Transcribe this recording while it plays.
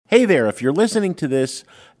Hey there, if you're listening to this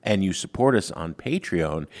and you support us on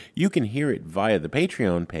Patreon, you can hear it via the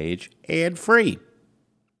Patreon page ad-free.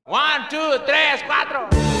 1, 2, 3, 4.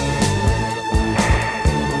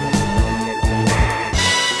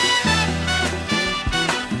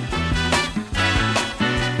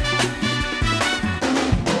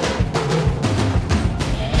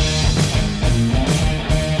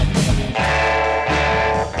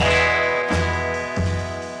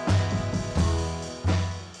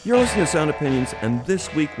 You're listening to Sound Opinions, and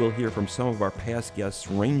this week we'll hear from some of our past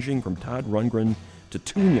guests, ranging from Todd Rundgren to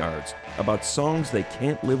Tune Yards, about songs they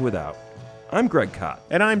can't live without. I'm Greg Kot.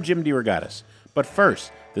 And I'm Jim DeRogatis. But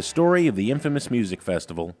first, the story of the infamous music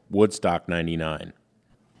festival, Woodstock 99.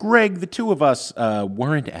 Greg, the two of us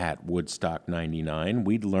weren't at Woodstock 99.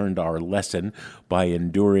 We'd learned our lesson by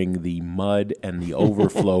enduring the mud and the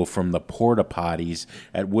overflow from the porta potties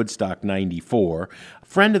at Woodstock 94. A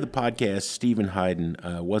friend of the podcast, Stephen Hayden,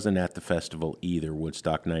 wasn't at the festival either,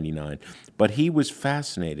 Woodstock 99, but he was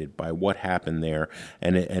fascinated by what happened there,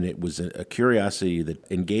 and it was a curiosity that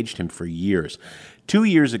engaged him for years. 2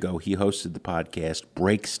 years ago, he hosted the podcast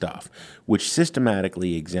Break Stuff, which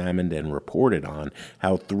systematically examined and reported on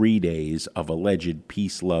how 3 days of alleged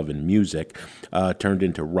peace, love, and music turned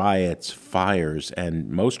into riots, fires, and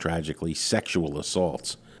most tragically, sexual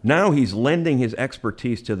assaults. Now he's lending his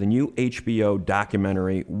expertise to the new HBO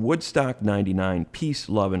documentary Woodstock 99, Peace,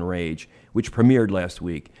 Love, and Rage, which premiered last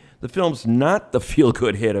week. The film's not the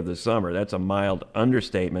feel-good hit of the summer. That's a mild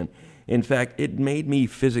understatement. In fact, it made me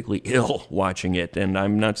physically ill watching it, and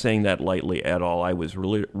I'm not saying that lightly at all. I was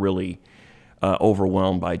really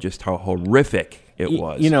overwhelmed by just how horrific it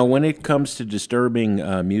was. You know, when it comes to disturbing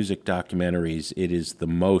music documentaries, it is the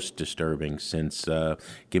most disturbing since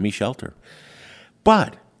Gimme Shelter.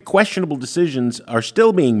 But questionable decisions are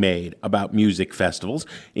still being made about music festivals,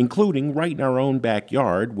 including right in our own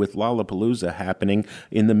backyard with Lollapalooza happening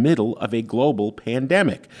in the middle of a global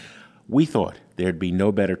pandemic. We thought there'd be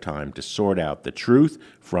no better time to sort out the truth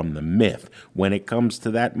from the myth when it comes to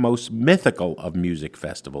that most mythical of music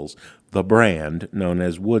festivals, the brand known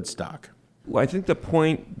as Woodstock. Well, I think the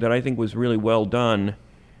point that I think was really well done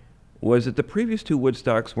was that the previous two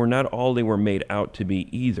Woodstocks were not all they were made out to be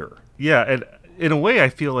either. Yeah, and in a way, I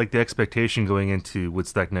feel like the expectation going into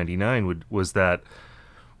Woodstock 99 was that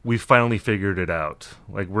we finally figured it out.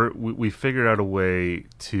 Like we figured out a way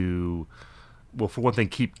to, well, for one thing,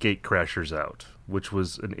 keep gate crashers out, which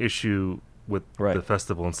was an issue with the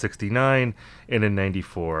festival in 69 and in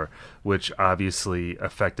 94, which obviously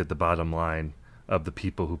affected the bottom line of the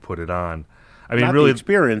people who put it on. I mean, not really, the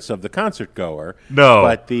experience of the concert goer, no,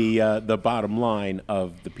 but the bottom line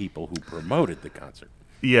of the people who promoted the concert.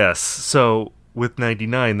 Yes. So with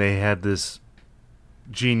 99, they had this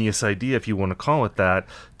genius idea, if you want to call it that,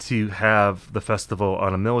 to have the festival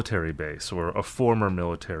on a military base or a former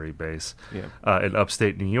military base in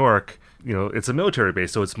upstate New York. You know, it's a military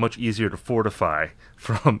base, so it's much easier to fortify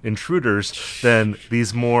from intruders than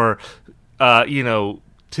these more,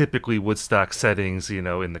 typically Woodstock settings,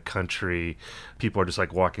 in the country. People are just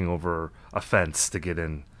like walking over a fence to get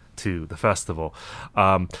in to the festival.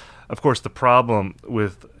 Of course, the problem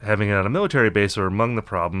with having it on a military base, or among the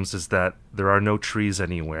problems, is that there are no trees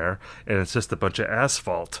anywhere, and it's just a bunch of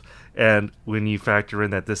asphalt. And when you factor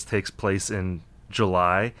in that this takes place in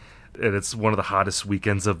July, and it's one of the hottest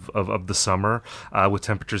weekends of the summer, with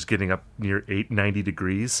temperatures getting up near 90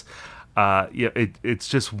 degrees, it's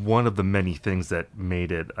just one of the many things that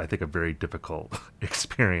made it, I think, a very difficult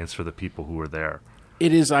experience for the people who were there.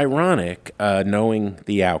 It is ironic, knowing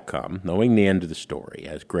the outcome, knowing the end of the story,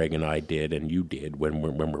 as Greg and I did, and you did when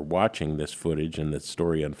we're watching this footage and the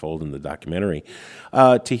story unfold in the documentary,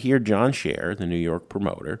 to hear John Scher, the New York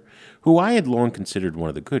promoter, who I had long considered one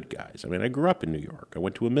of the good guys. I mean, I grew up in New York. I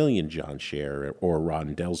went to 1 million John Scher or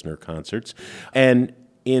Ron Delsner concerts, and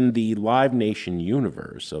in the Live Nation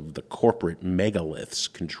universe of the corporate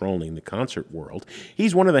megaliths controlling the concert world,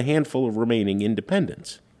 he's one of the handful of remaining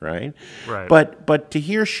independents. Right. But to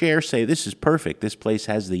hear Scher say, this is perfect, this place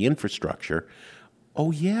has the infrastructure. Oh,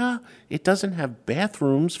 yeah? It doesn't have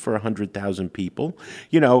bathrooms for 100,000 people.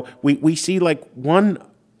 We see like one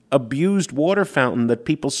abused water fountain that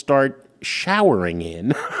people start showering in.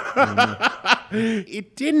 Mm-hmm.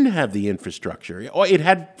 It didn't have the infrastructure. It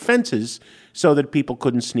had fences so that people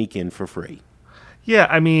couldn't sneak in for free. Yeah,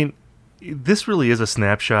 I mean, this really is a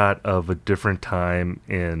snapshot of a different time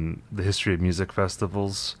in the history of music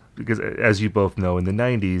festivals, because as you both know, in the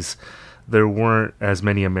 90s, there weren't as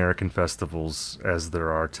many American festivals as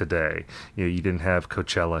there are today. You didn't have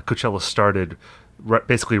Coachella. Coachella started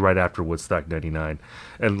basically right after Woodstock 99.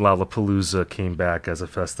 And Lollapalooza came back as a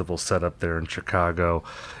festival set up there in Chicago.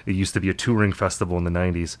 It used to be a touring festival in the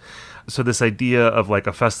 90s. So this idea of like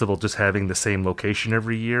a festival just having the same location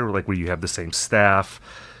every year, like where you have the same staff,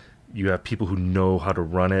 you have people who know how to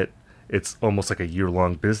run it. It's almost like a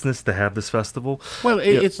year-long business to have this festival. Well,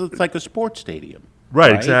 it's like a sports stadium.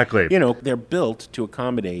 Right, exactly. You know, they're built to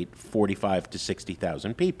accommodate 45 to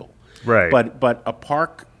 60,000 people. Right. But a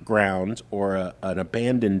park grounds or an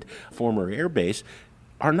abandoned former airbase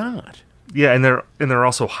are not. Yeah, and they're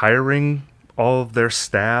also hiring all of their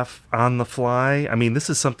staff on the fly. I mean, this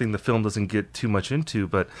is something the film doesn't get too much into,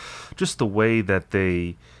 but just the way that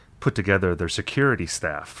they put together their security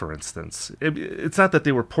staff, for instance. It's not that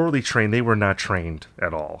they were poorly trained. They were not trained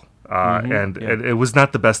at all. And it was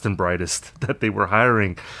not the best and brightest that they were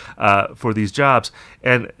hiring for these jobs.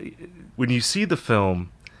 And when you see the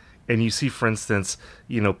film and you see, for instance,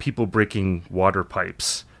 people breaking water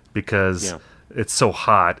pipes because it's so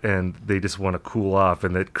hot and they just want to cool off,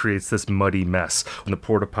 and it creates this muddy mess when the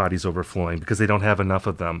porta potties overflowing because they don't have enough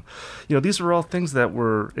of them. These were all things that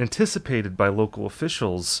were anticipated by local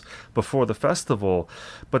officials before the festival,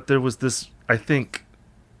 but there was this, I think,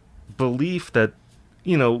 belief that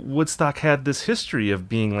Woodstock had this history of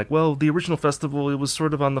being like, well, the original festival, it was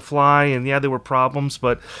sort of on the fly, and there were problems,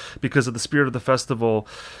 but because of the spirit of the festival,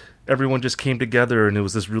 everyone just came together and it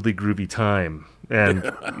was this really groovy time. And,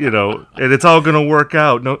 and it's all going to work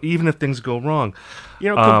out, even if things go wrong.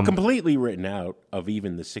 Completely written out of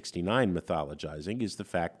even the 69 mythologizing is the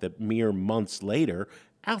fact that mere months later,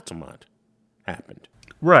 Altamont happened.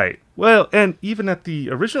 Right. Well, and even at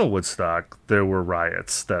the original Woodstock, there were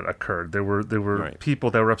riots that occurred. There were right.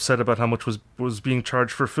 people that were upset about how much was being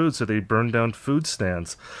charged for food, so they burned down food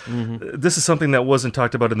stands. Mm-hmm. This is something that wasn't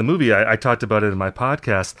talked about in the movie. I talked about it in my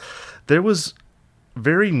podcast. There was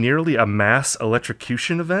very nearly a mass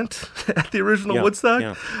electrocution event at the original Woodstock.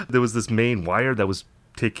 Yeah. There was this main wire that was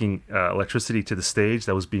taking electricity to the stage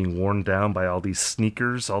that was being worn down by all these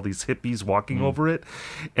sneakers, all these hippies walking over it.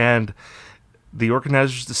 And the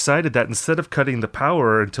organizers decided that instead of cutting the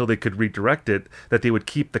power until they could redirect it, that they would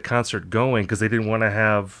keep the concert going because they didn't want to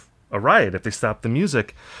have a riot if they stopped the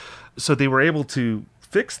music. So they were able to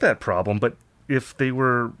fix that problem. But if they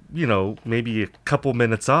were, maybe a couple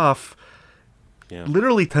minutes off,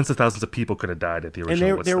 literally tens of thousands of people could have died at the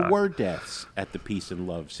original Woodstock. And there were deaths at the Peace and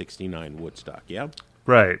Love 69 Woodstock, yeah?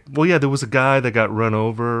 Right. Well, yeah, there was a guy that got run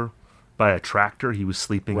over by a tractor. He was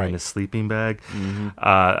sleeping in his sleeping bag. Mm-hmm.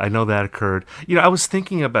 I know that occurred. I was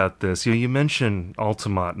thinking about this. You mentioned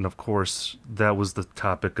Altamont, and of course, that was the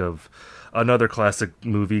topic of another classic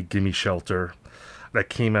movie, Gimme Shelter, that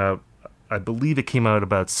came out, I believe it came out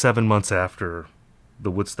about 7 months after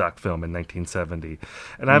the Woodstock film in 1970.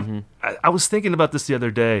 And I was thinking about this the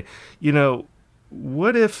other day.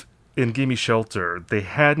 What if in Gimme Shelter they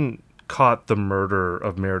hadn't caught the murder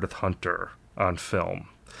of Meredith Hunter on film?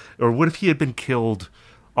 Or what if he had been killed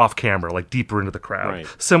off camera, like deeper into the crowd? Right.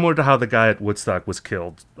 Similar to how the guy at Woodstock was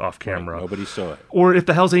killed off camera. Right. Nobody saw it. Or if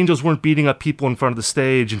the Hells Angels weren't beating up people in front of the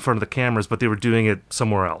stage, in front of the cameras, but they were doing it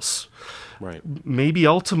somewhere else. Right. Maybe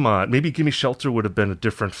Altamont, maybe Gimme Shelter would have been a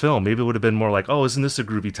different film. Maybe it would have been more like, oh, isn't this a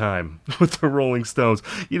groovy time with the Rolling Stones?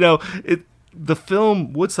 The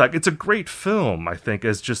film Woodstock, it's a great film, I think,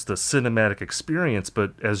 as just a cinematic experience,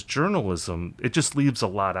 but as journalism, it just leaves a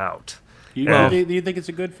lot out. Do you think it's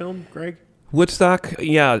a good film, Greg? Woodstock,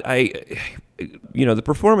 yeah. The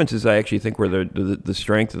performances I actually think were the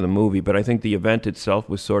strength of the movie, but I think the event itself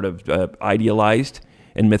was sort of idealized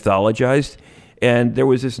and mythologized. And there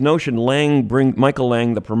was this notion, Michael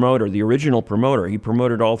Lang, the promoter, the original promoter, he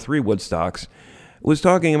promoted all three Woodstocks, was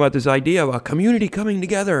talking about this idea of a community coming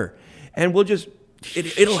together. And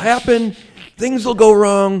it'll happen, things will go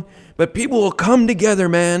wrong, but people will come together,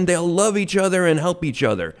 man. They'll love each other and help each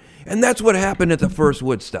other. And that's what happened at the first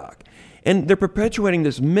Woodstock. And they're perpetuating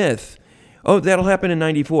this myth, oh, that'll happen in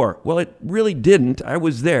 94. Well, it really didn't. I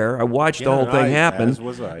was there. I watched the whole thing happen. As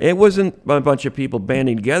was I. It wasn't a bunch of people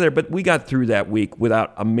banding together, but we got through that week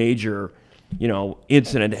without a major,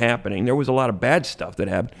 incident happening. There was a lot of bad stuff that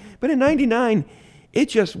happened. But in 99, it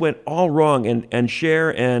just went all wrong. And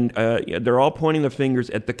Cher and they're all pointing the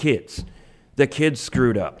fingers at the kids. The kids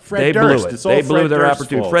screwed up. Fred Durst. Blew it. They blew their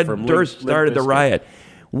opportunity. Fred Durst started the riot.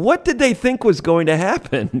 What did they think was going to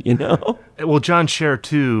happen, Well, John Scher,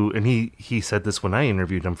 too, and he said this when I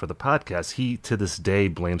interviewed him for the podcast, he, to this day,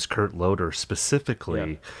 blames Kurt Loder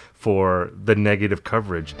specifically for the negative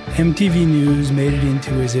coverage. MTV News made it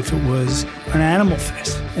into as if it was an animal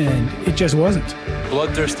fest, and it just wasn't.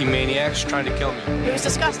 Bloodthirsty maniacs trying to kill me. It was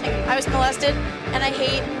disgusting. I was molested, and I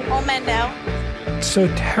hate all men now. so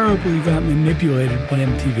terribly got manipulated by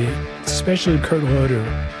MTV, especially Kurt Loder.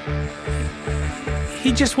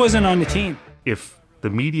 He just wasn't on the team. If the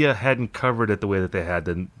media hadn't covered it the way that they had,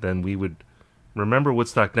 then we would remember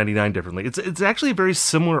Woodstock 99 differently. It's actually a very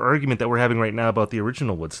similar argument that we're having right now about the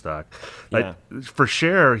original Woodstock. Like, for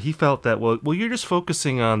Cher, he felt that, well, you're just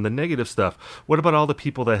focusing on the negative stuff. What about all the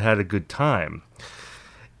people that had a good time?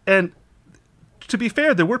 And to be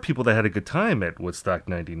fair, there were people that had a good time at Woodstock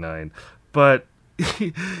 99, but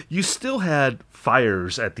you still had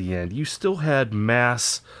fires at the end. You still had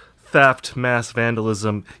mass theft, mass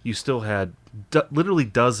vandalism. You still had literally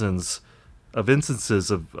dozens of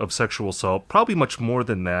instances of sexual assault, probably much more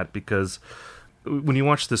than that, because when you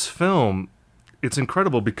watch this film, it's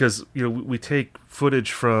incredible because, you know, we take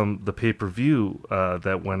footage from the pay-per-view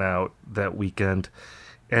that went out that weekend,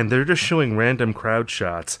 and they're just showing random crowd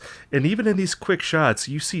shots. And even in these quick shots,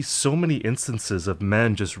 you see so many instances of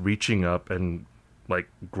men just reaching up and like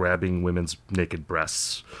grabbing women's naked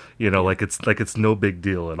breasts, you know, like it's no big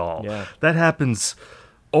deal at all. Yeah. That happens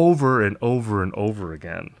over and over and over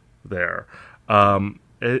again there.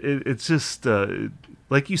 It's just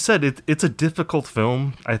like you said, it's a difficult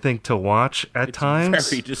film, I think, to watch at times. It's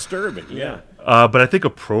very disturbing, yeah. But I think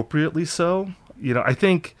appropriately so. You know, I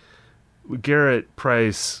think Garrett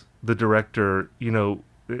Price, the director, you know,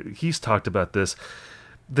 he's talked about this.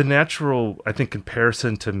 The natural, I think,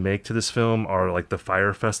 comparison to make to this film are like the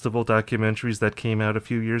Fire Festival documentaries that came out a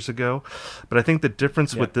few years ago. But I think the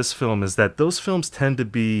difference with this film is that those films tend to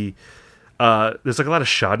be, there's like a lot of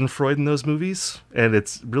Schadenfreude in those movies. And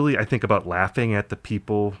it's really, I think, about laughing at the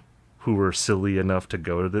people who were silly enough to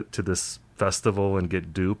go to this festival and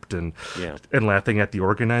get duped and laughing at the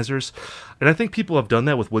organizers. And I think people have done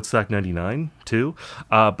that with Woodstock 99 too.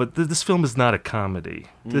 But this film is not a comedy.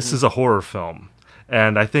 Mm-hmm. This is a horror film.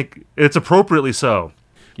 And I think it's appropriately so.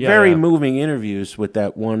 Very moving interviews with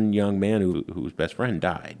that one young man whose best friend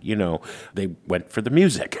died. You know, they went for the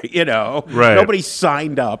music, you know. Right. Nobody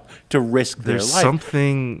signed up to risk their life. There's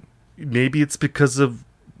something, maybe it's because of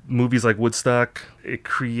movies like Woodstock, it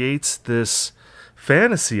creates this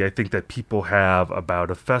fantasy, I think, that people have about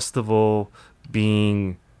a festival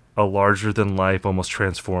being a larger-than-life, almost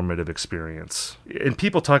transformative experience. And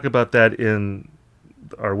people talk about that in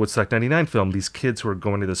our Woodstock 99 film, these kids who are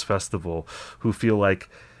going to this festival who feel like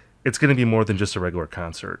it's going to be more than just a regular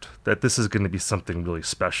concert, that this is going to be something really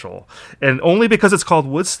special. And only because it's called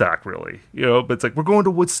Woodstock, really. You know, but it's like, we're going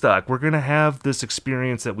to Woodstock. We're going to have this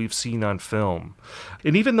experience that we've seen on film.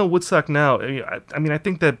 And even though Woodstock now, I mean, I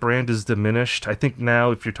think that brand is diminished. I think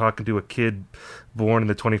now if you're talking to a kid born in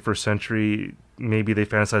the 21st century, maybe they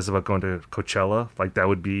fantasize about going to Coachella. Like, that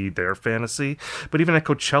would be their fantasy. But even at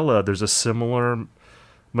Coachella, there's a similar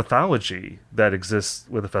mythology that exists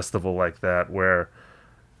with a festival like that, where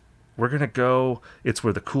we're going to go, it's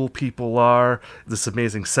where the cool people are, this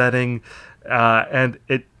amazing setting, and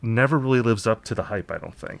it never really lives up to the hype, I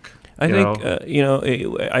don't think. I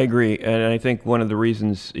agree, and I think one of the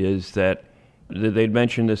reasons is that they'd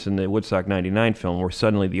mentioned this in the Woodstock 99 film, where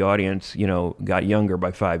suddenly the audience, you know, got younger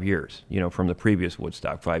by 5 years, you know, from the previous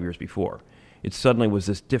Woodstock 5 years before. It suddenly was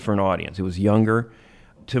this different audience. It was younger.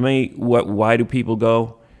 To me, why do people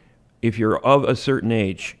go? If you're of a certain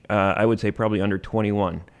age, I would say probably under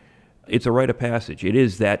 21, it's a rite of passage. It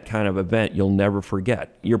is that kind of event you'll never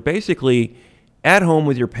forget. You're basically at home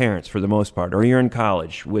with your parents for the most part, or you're in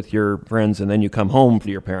college with your friends, and then you come home to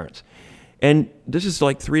your parents. And this is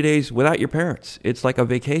like 3 days without your parents. It's like a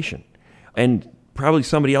vacation. And probably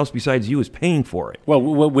somebody else besides you is paying for it. Well,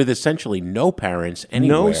 with essentially no parents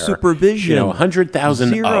anywhere. No supervision. You know, 100,000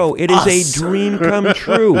 Zero. It is a dream come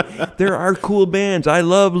true. There are cool bands. I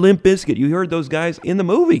love Limp Bizkit. You heard those guys in the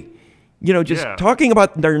movie. You know, just talking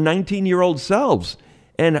about their 19-year-old selves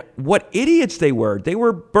and what idiots they were. They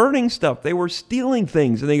were burning stuff. They were stealing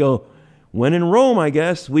things. And they go, when in Rome, I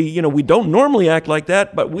guess, we don't normally act like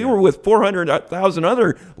that, but we were with 400,000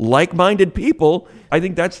 other like-minded people. I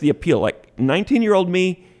think that's the appeal. Like, 19-year-old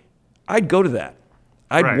me, I'd go to that.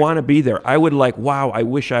 I'd want to be there. I would wow, I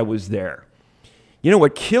wish I was there. You know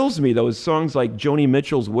what kills me, though, is songs like Joni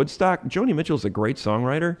Mitchell's Woodstock. Joni Mitchell's a great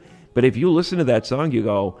songwriter, but if you listen to that song, you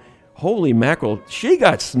go, holy mackerel, she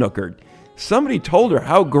got snookered. Somebody told her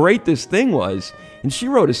how great this thing was, and she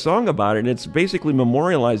wrote a song about it, and it's basically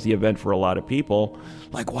memorialized the event for a lot of people.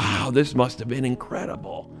 Like, wow, this must have been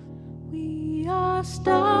incredible. We are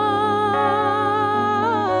stardust.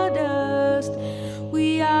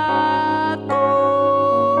 We are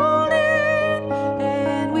golden,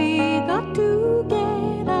 and we got to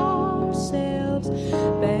get ourselves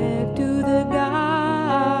back to the garden.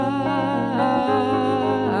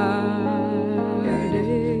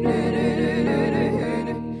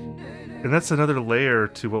 And that's another layer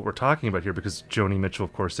to what we're talking about here, because Joni Mitchell,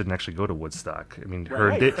 of course, didn't actually go to Woodstock. I mean,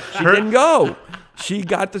 She didn't go. She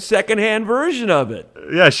got the secondhand version of it.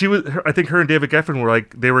 Yeah, she was. I think her and David Geffen were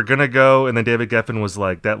like, they were gonna go, and then David Geffen was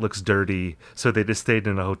like, "That looks dirty," so they just stayed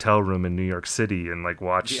in a hotel room in New York City and like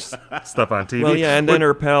watched stuff on TV. Well, yeah, and then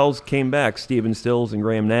her pals came back. Stephen Stills and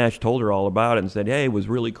Graham Nash told her all about it and said, "Hey, it was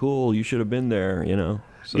really cool. You should have been there."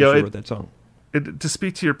 So she wrote that song. To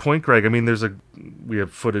speak to your point, Greg, I mean, we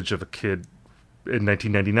have footage of a kid in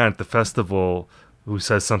 1999 at the festival who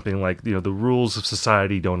says something like, the rules of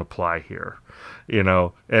society don't apply here.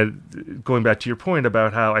 And going back to your point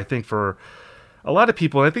about how I think for a lot of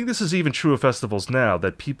people, and I think this is even true of festivals now,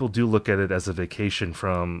 that people do look at it as a vacation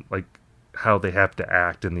from like how they have to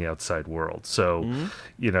act in the outside world. So,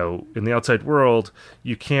 in the outside world,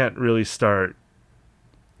 you can't really start,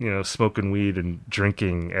 smoking weed and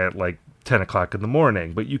drinking at like 10 o'clock in the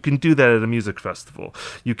morning, but you can do that at a music festival.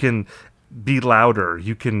 You can be louder.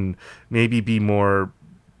 You can maybe be more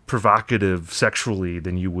provocative sexually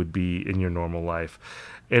than you would be in your normal life.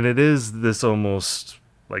 And it is this almost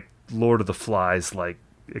like Lord of the Flies like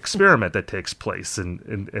experiment that takes place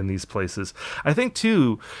in these places. I think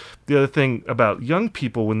too, the other thing about young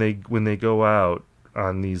people when they go out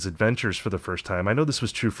on these adventures for the first time, I know this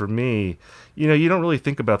was true for me, you don't really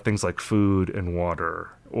think about things like food and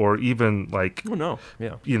water, or even like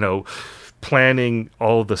planning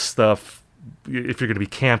all the stuff. If you're going to be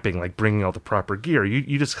camping, like bringing all the proper gear,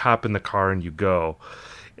 you just hop in the car and you go.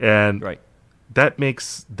 And that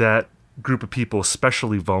makes that group of people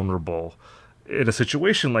especially vulnerable in a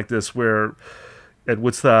situation like this, where at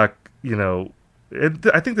Woodstock,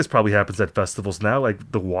 I think this probably happens at festivals now,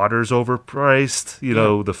 like the water's overpriced,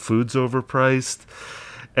 the food's overpriced.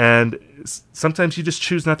 And sometimes you just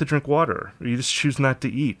choose not to drink water, or you just choose not to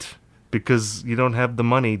eat, because you don't have the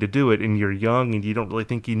money to do it, and you're young, and you don't really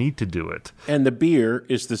think you need to do it. And the beer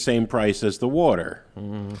is the same price as the water.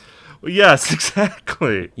 Well, yes,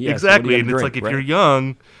 exactly. Exactly. And it's like if you're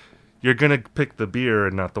young, you're going to pick the beer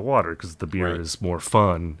and not the water, because the beer is more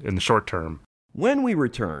fun in the short term. When we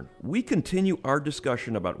return, we continue our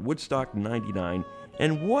discussion about Woodstock 99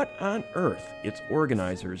 and what on earth its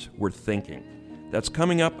organizers were thinking. That's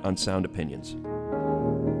coming up on Sound Opinions.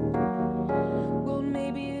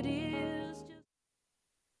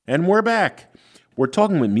 And we're back. We're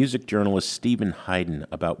talking with music journalist Stephen Hayden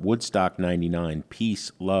about Woodstock 99,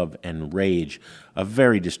 Peace, Love, and Rage, a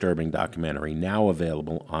very disturbing documentary now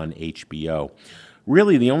available on HBO.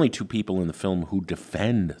 Really, the only two people in the film who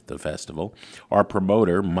defend the festival are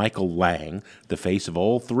promoter Michael Lang, the face of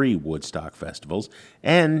all three Woodstock festivals,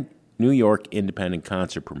 and New York independent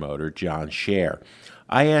concert promoter John Scher.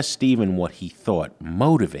 I asked Stephen what he thought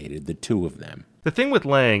motivated the two of them. The thing with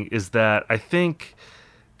Lang is that I think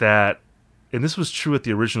that, and this was true at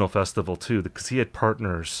the original festival too, because he had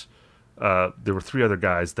partners. There were three other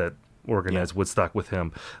guys that organized Woodstock with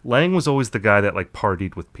him. Lang was always the guy that like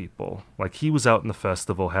partied with people. Like he was out in the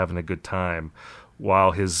festival having a good time,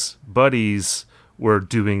 while his buddies were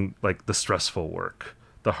doing like the stressful work,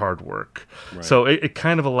 the hard work. Right. So it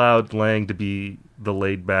kind of allowed Lang to be the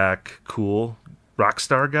laid back, cool rock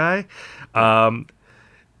star guy.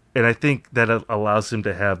 And I think that allows him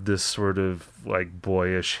to have this sort of like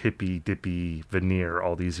boyish, hippy-dippy veneer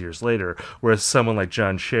all these years later. Whereas someone like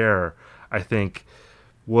John Scher, I think,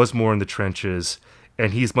 was more in the trenches,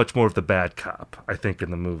 and he's much more of the bad cop, I think,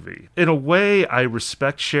 in the movie. In a way, I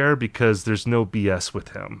respect Scher because there's no BS with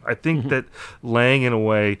him. I think that Lang, in a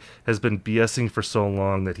way, has been BSing for so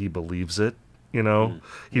long that he believes it, He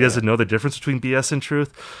doesn't know the difference between BS and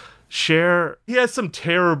truth. Scher, he has some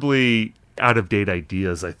terribly out-of-date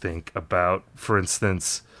ideas, I think, about, for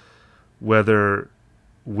instance, whether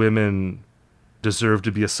women deserve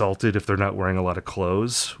to be assaulted if they're not wearing a lot of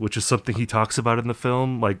clothes, which is something he talks about in the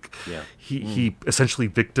film. Like, he essentially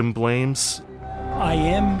victim blames. I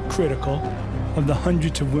am critical of the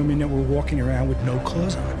hundreds of women that were walking around with no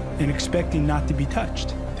clothes on and expecting not to be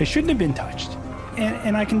touched. They shouldn't have been touched,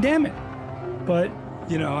 and I condemn it. But,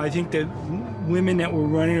 I think that women that were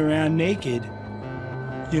running around naked,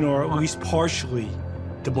 are at least partially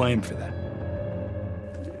to blame for that.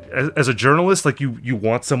 As a journalist, like you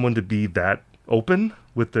want someone to be that open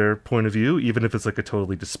with their point of view, even if it's like a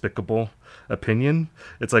totally despicable opinion.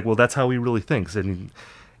 It's like, well, that's how he really thinks. And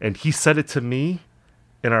he said it to me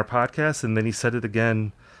in our podcast, and then he said it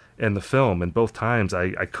again in the film. And both times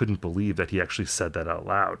I couldn't believe that he actually said that out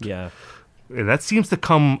loud. Yeah. And that seems to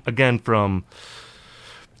come again from,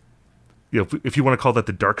 if you want to call that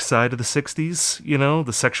the dark side of the 60s,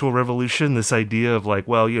 the sexual revolution, this idea of like,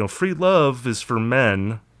 well, free love is for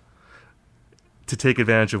men, to take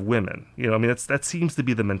advantage of women. You know, I mean, that seems to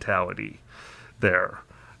be the mentality there.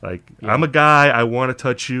 Like, I'm a guy, I want to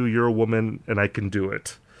touch you, you're a woman, and I can do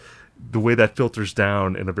it. The way that filters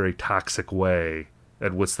down in a very toxic way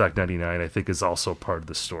at Woodstock 99, I think, is also part of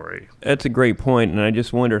the story. That's a great point, and I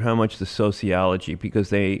just wondered how much the sociology, because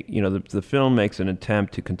they, you know, the film makes an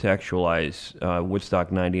attempt to contextualize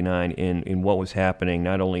Woodstock 99 in what was happening,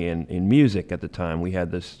 not only in music at the time. We had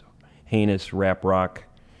this heinous rap rock,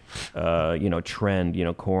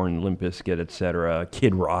 trend, Korn, Limp Bizkit, etc.,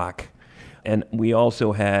 Kid Rock, and we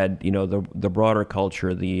also had, the broader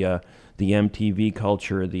culture, the MTV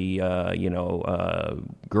culture, the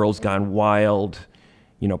Girls Gone Wild,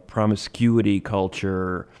 promiscuity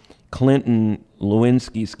culture, Clinton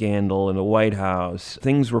Lewinsky scandal in the White House.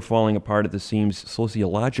 Things were falling apart at the seams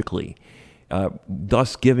sociologically,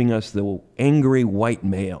 thus giving us the angry white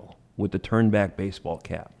male with the turned-back baseball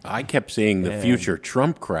cap. I kept seeing the future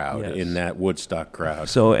Trump crowd in that Woodstock crowd.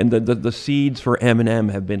 So, and the seeds for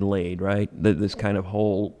Eminem have been laid, right? This kind of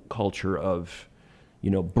whole culture of,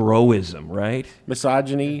 broism, right?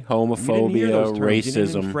 Misogyny, homophobia, You didn't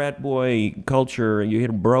racism. frat boy culture. You hear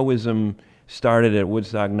broism started at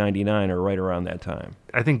Woodstock 99 or right around that time.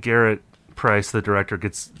 I think Garrett Price, the director,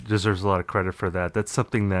 deserves a lot of credit for that. That's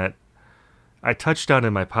something that I touched on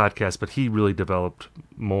in my podcast, but he really developed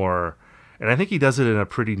more. And I think he does it in a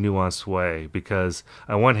pretty nuanced way because,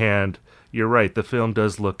 on one hand, you're right, the film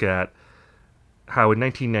does look at how in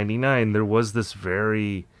 1999 there was this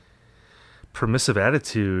very permissive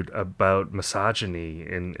attitude about misogyny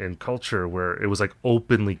in culture where it was like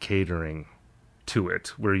openly catering to it,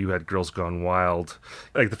 where you had Girls Gone Wild.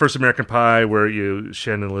 Like the first American Pie where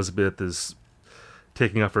Shannon Elizabeth is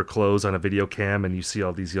taking off her clothes on a video cam and you see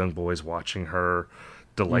all these young boys watching her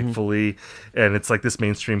delightfully, and it's like this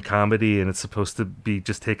mainstream comedy and it's supposed to be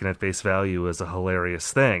just taken at face value as a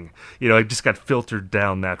hilarious thing. It just got filtered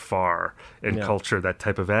down that far in culture, that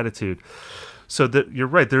type of attitude. So that you're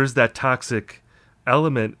right, there is that toxic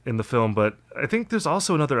element in the film, but I think there's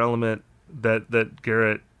also another element that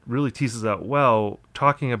Garrett really teases out well,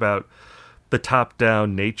 talking about the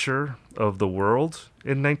top-down nature of the world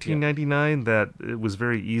in 1999, that it was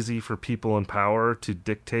very easy for people in power to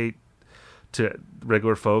dictate to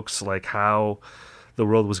regular folks like how the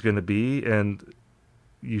world was going to be, and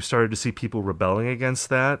you started to see people rebelling against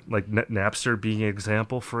that, like Napster being an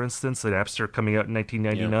example, for instance, Napster coming out in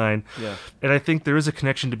 1999. Yeah. And I think there is a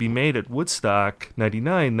connection to be made at Woodstock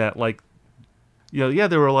 99 that, like,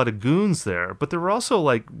 there were a lot of goons there, but there were also,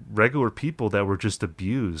 like, regular people that were just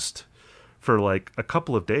abused for, like, a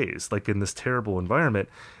couple of days, like, in this terrible environment,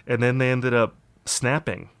 and then they ended up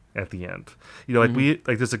snapping at the end.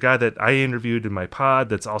 There's a guy that I interviewed in my pod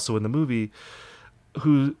that's also in the movie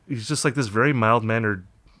who he's just like this very mild-mannered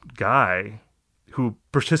guy who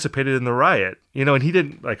participated in the riot, and he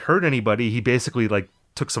didn't like hurt anybody. He basically like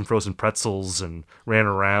took some frozen pretzels and ran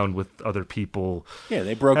around with other people. Yeah,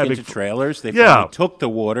 they broke into trailers. They finally took the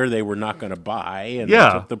water they were not going to buy, and they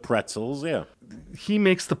took the pretzels. Yeah. He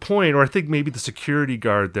makes the point, or I think maybe the security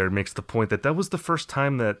guard there makes the point that was the first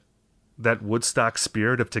time that Woodstock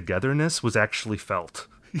spirit of togetherness was actually felt.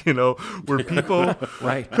 Where people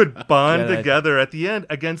could bond together at the end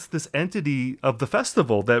against this entity of the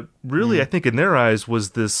festival that really, I think in their eyes,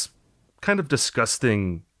 was this kind of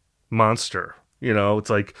disgusting monster. It's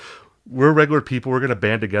like, we're regular people, we're going to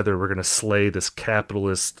band together, we're going to slay this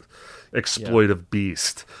capitalist exploitive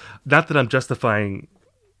beast. Not that I'm justifying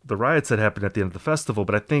the riots that happened at the end of the festival,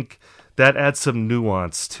 but I think that adds some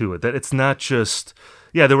nuance to it, that it's not just...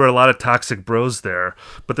 Yeah, there were a lot of toxic bros there,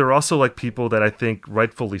 but there were also like people that I think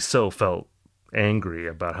rightfully so felt angry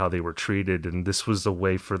about how they were treated, and this was a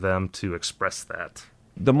way for them to express that.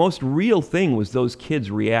 The most real thing was those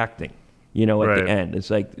kids reacting, at the end. It's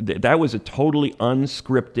like that was a totally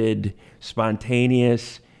unscripted,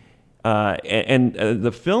 spontaneous, and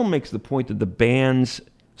the film makes the point that the bands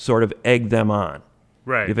sort of egged them on.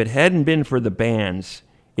 Right. If it hadn't been for the bands,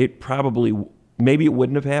 it probably... Maybe it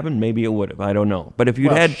wouldn't have happened. Maybe it would have. I don't know. But if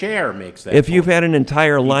you'd Cher makes that. If you've had an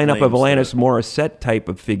entire lineup of Alanis Morissette type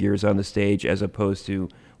of figures on the stage, as opposed to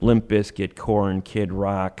Limp Bizkit, Korn, Kid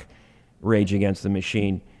Rock, Rage Against the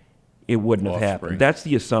Machine, it wouldn't have happened. That's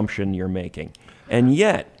the assumption you're making. And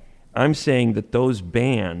yet, I'm saying that those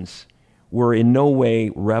bands were in no way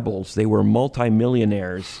rebels. They were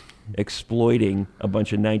multimillionaires exploiting a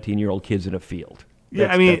bunch of 19-year-old kids in a field.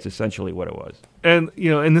 That's essentially what it was. And,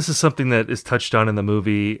 and this is something that is touched on in the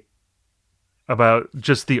movie. about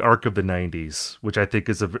just the arc of the 90s, which I think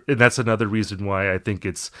is and that's another reason why I think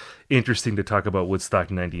it's interesting to talk about Woodstock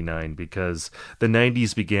 99, because the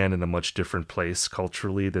 90s began in a much different place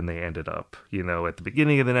culturally than they ended up. You know, at the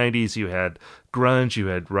beginning of the 90s, you had grunge, you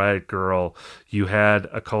had Riot Grrrl, you had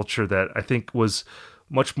a culture that I think was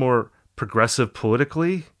much more progressive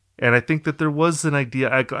politically. And I think that there was an idea.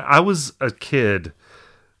 I was a kid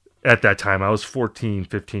at that time. I was 14,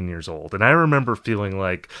 15 years old. And I remember feeling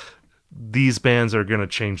like these bands are going to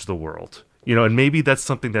change the world. You know, and maybe that's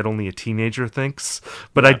something that only a teenager thinks.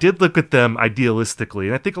 But I did look at them idealistically.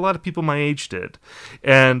 And I think a lot of people my age did.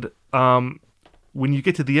 And when you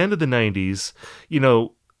get to the end of the 90s, you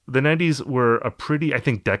know, the 90s were a pretty, I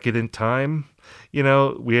think, decadent time. You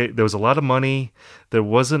know, there was a lot of money. There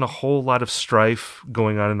wasn't a whole lot of strife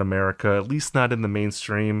going on in America, at least not in the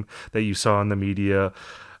mainstream that you saw in the media.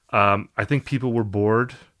 I think people were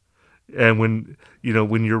bored. And when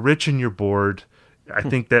you're rich and you're bored, I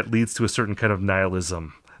think that leads to a certain kind of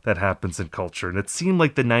nihilism that happens in culture. And it seemed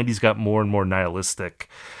like the 90s got more and more nihilistic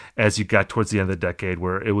as you got towards the end of the decade,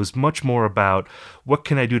 where it was much more about what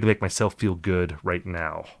can I do to make myself feel good right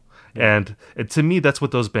now? And to me, that's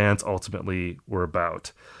what those bands ultimately were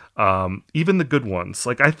about. Even the good ones.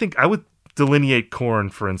 Like, I think I would delineate Korn,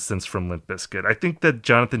 for instance, from Limp Bizkit. I think that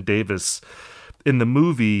Jonathan Davis in the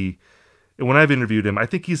movie, when I've interviewed him, I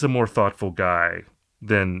think he's a more thoughtful guy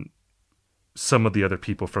than some of the other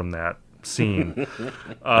people from that scene.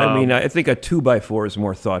 I mean, I think a 2x4 is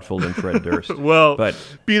more thoughtful than Fred Durst. Well, but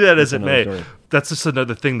be that as it may, story. That's just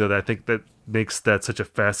another thing that I think that makes that such a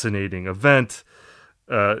fascinating event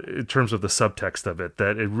in terms of the subtext of it,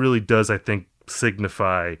 that it really does, I think,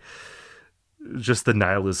 signify just the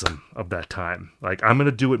nihilism of that time. Like, I'm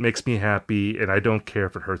going to do what makes me happy, and I don't care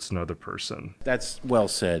if it hurts another person. That's well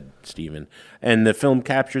said, Stephen. And the film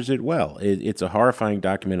captures it well. It's a horrifying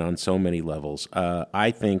document on so many levels.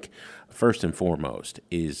 I think, first and foremost,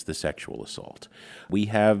 is the sexual assault. We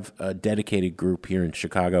have a dedicated group here in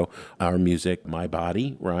Chicago, Our Music, My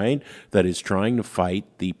Body, right, that is trying to fight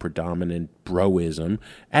the predominant broism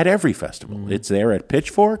at every festival. Mm-hmm. It's there at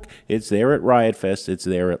Pitchfork, it's there at Riot Fest, it's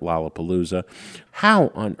there at Lollapalooza.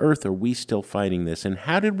 How on earth are we still fighting this? And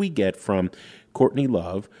how did we get from Courtney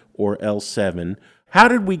Love or L7? How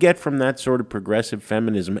did we get from that sort of progressive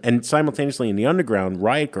feminism and simultaneously in the underground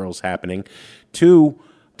Riot Grrrls happening to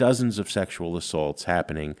dozens of sexual assaults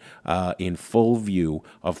happening in full view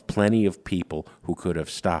of plenty of people who could have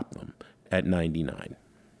stopped them at 99?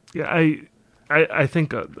 Yeah, I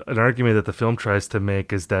think an argument that the film tries to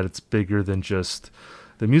make is that it's bigger than just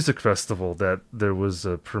the music festival, that there was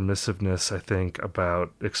a permissiveness, I think,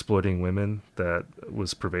 about exploiting women that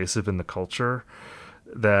was pervasive in the culture,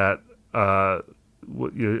 that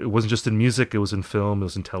it wasn't just in music, it was in film, it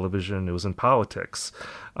was in television, it was in politics.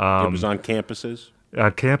 It was on campuses?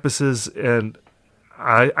 And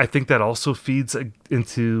I think that also feeds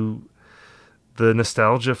into the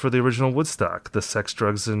nostalgia for the original Woodstock, the sex,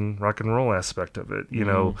 drugs, and rock and roll aspect of it. You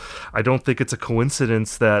know, I don't think it's a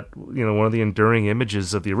coincidence that, you know, one of the enduring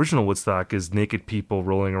images of the original Woodstock is naked people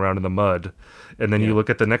rolling around in the mud. And then you look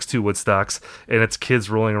at the next two Woodstocks and it's kids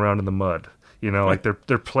rolling around in the mud. You know, like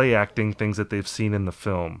they're play acting things that they've seen in the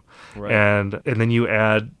film. Right. And then you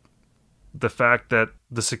add the fact that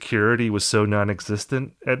the security was so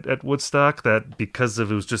non-existent at Woodstock, that because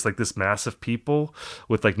of it was just like this mass of people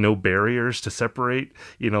with like no barriers to separate,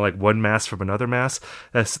 you know, like one mass from another mass,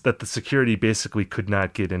 that the security basically could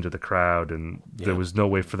not get into the crowd, and there was no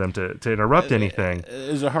way for them to interrupt anything.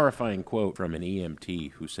 There's a horrifying quote from an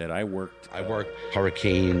EMT who said, I worked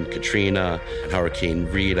Hurricane Katrina, Hurricane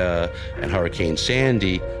Rita, and Hurricane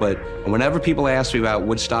Sandy. But whenever people ask me about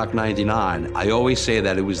Woodstock 99, I always say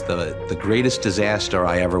that it was the greatest disaster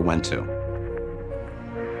I ever went to.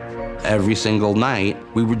 Every single night,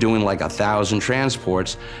 we were doing like 1,000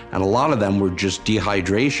 transports, and a lot of them were just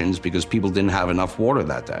dehydrations because people didn't have enough water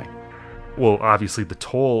that day. Well, obviously the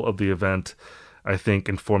toll of the event, I think,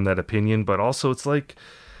 informed that opinion, but also it's like,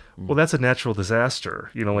 well, that's a natural disaster,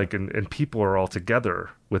 you know, like, and people are all together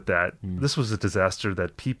with that. This was a disaster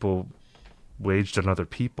that people waged on other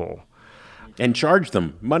people. And charged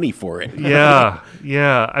them money for it. Yeah.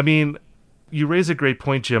 I mean, you raise a great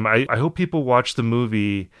point, Jim. I hope people watch the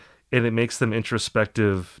movie and it makes them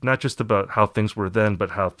introspective, not just about how things were then,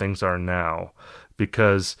 but how things are now.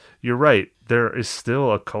 Because you're right, there is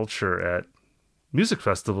still a culture at music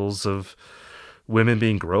festivals of women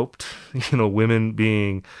being groped, you know, women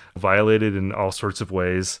being violated in all sorts of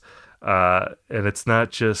ways. And it's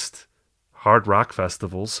not just hard rock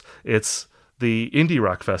festivals. It's the indie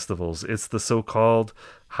rock festivals. It's the so-called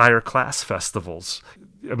higher class festivals.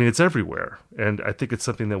 I mean, it's everywhere, and I think it's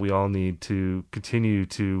something that we all need to continue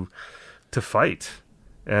to fight.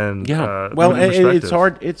 And well, put it in it's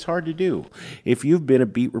perspective. It's hard to do. If you've been a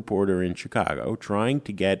beat reporter in Chicago trying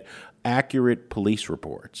to get accurate police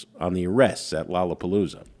reports on the arrests at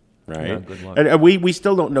Lollapalooza, right? Yeah, good luck. And we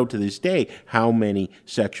still don't know to this day how many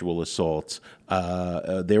sexual assaults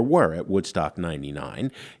there were at Woodstock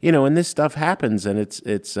 '99. And this stuff happens, and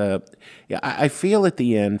it's. I feel at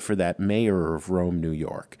the end for that mayor of Rome, New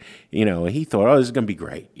York. He thought, oh, this is going to be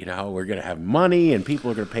great. We're going to have money, and people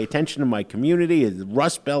are going to pay attention to my community. It's a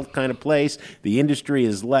Rust Belt kind of place. The industry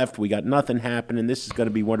is left. We got nothing happening. This is going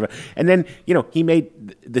to be wonderful. And then, he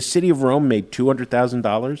made the city of Rome made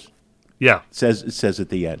 $200,000. Yeah. It says at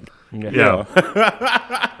the end. Yeah.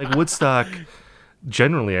 Like Woodstock,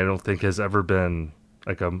 generally, I don't think has ever been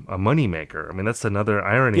like a moneymaker. I mean, that's another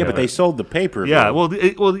irony. Yeah, but they sold the paper. Yeah, well,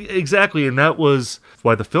 exactly, and that was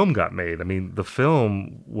why the film got made. I mean, the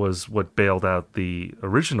film was what bailed out the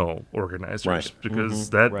original organizers, right? Because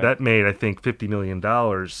that made, I think, $50 million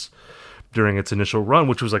during its initial run,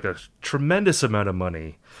 which was like a tremendous amount of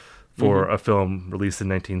money for a film released in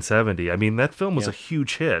 1970. I mean, that film was a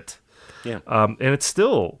huge hit. Yeah. And it's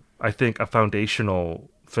still, I think, a foundational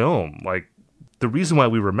film. Like, the reason why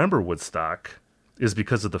we remember Woodstock is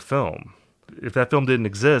because of the film. If that film didn't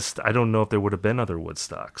exist, I don't know if there would have been other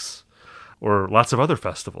Woodstocks or lots of other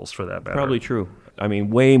festivals for that matter. Probably true. I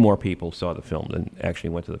mean, way more people saw the film than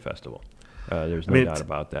actually went to the festival. There's no doubt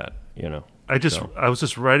about that, I was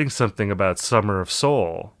just writing something about Summer of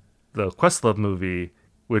Soul, the Questlove movie,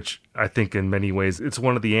 which I think in many ways it's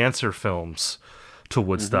one of the answer films to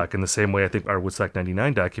Woodstock in the same way I think our Woodstock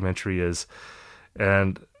 99 documentary is.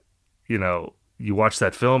 And, you watch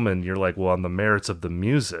that film and you're like, well, on the merits of the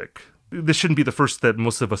music, this shouldn't be the first that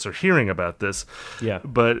most of us are hearing about this. Yeah.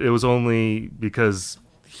 But it was only because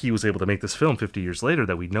he was able to make this film 50 years later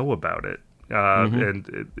that we know about it.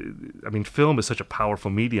 And I mean, film is such a powerful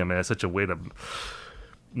medium, and it's such a way to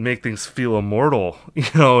make things feel immortal,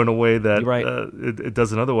 in a way that it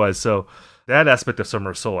doesn't otherwise. So that aspect of Summer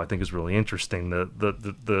of Soul, I think, is really interesting.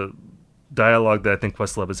 The dialogue that I think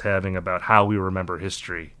Questlove is having about how we remember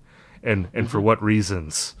history and for what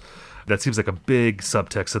reasons. That seems like a big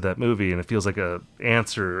subtext of that movie, and it feels like a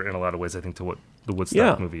answer in a lot of ways, I think, to what the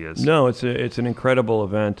Woodstock movie is. No, it's an incredible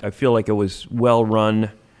event. I feel like it was well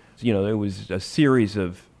run. It was a series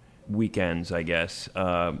of weekends, I guess,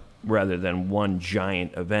 rather than one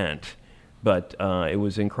giant event. But it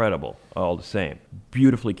was incredible all the same.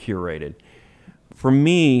 Beautifully curated. For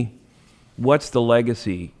me, what's the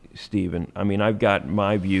legacy, Stephen? I mean, I've got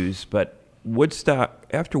my views, but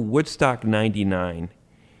after Woodstock 99,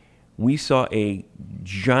 we saw a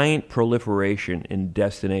giant proliferation in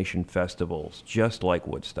destination festivals, just like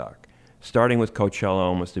Woodstock, starting with Coachella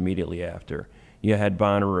almost immediately after. You had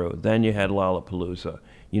Bonnaroo, then you had Lollapalooza.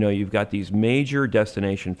 You've got these major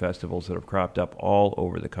destination festivals that have cropped up all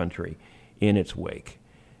over the country in its wake.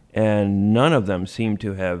 And none of them seem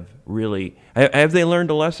to have really... Have they learned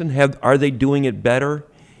a lesson? Are they doing it better?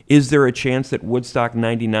 Is there a chance that Woodstock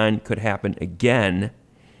 99 could happen again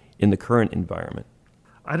in the current environment?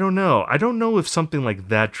 I don't know. I don't know if something like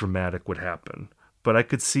that dramatic would happen, but I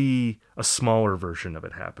could see a smaller version of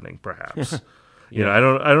it happening, perhaps. I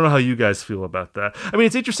don't know how you guys feel about that. I mean,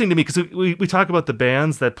 it's interesting to me because we talk about the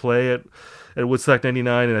bands that play at Woodstock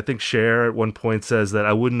 99, and I think Cher at one point says that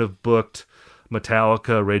I wouldn't have booked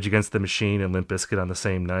Metallica, Rage Against the Machine, and Limp Bizkit on the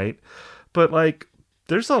same night. But,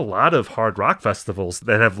 there's a lot of hard rock festivals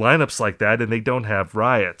that have lineups like that, and they don't have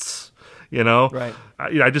riots, Right.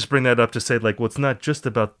 I just bring that up to say, well, it's not just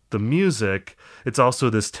about the music. It's also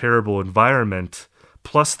this terrible environment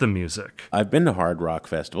plus the music. I've been to hard rock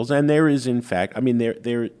festivals, and there is, in fact,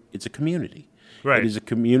 it's a community. Right. It is a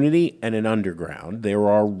community and an underground. There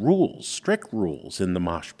are rules, strict rules in the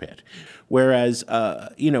mosh pit. Whereas,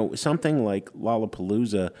 something like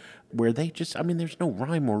Lollapalooza, where they just, there's no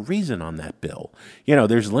rhyme or reason on that bill.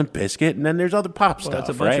 There's Limp Bizkit, and then there's other pop stuff, it's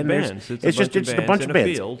a bunch right? of bands. It's just a bunch of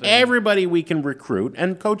bands. Everybody we can recruit,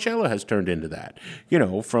 and Coachella has turned into that.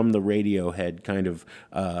 From the Radiohead kind of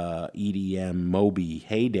EDM, Moby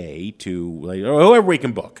heyday to whoever we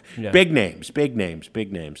can book. Yeah. Big names.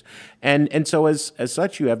 And so as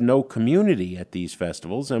such, you have no community at these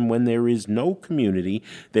festivals, and when there is no community,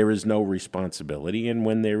 there is no responsibility, and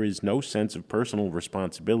when there is no sense of personal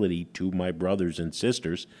responsibility to my brothers and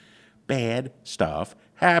sisters, bad stuff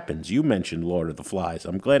happens. You mentioned Lord of the Flies.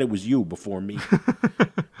 I'm glad it was you before me.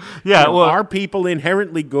 Yeah, are people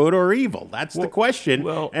inherently good or evil? That's the question.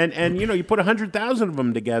 And you put 100,000 of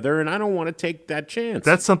them together, and I don't want to take that chance.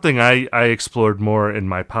 That's something I explored more in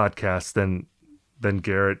my podcast than then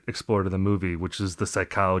Garrett explored in the movie, which is the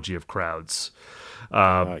psychology of crowds.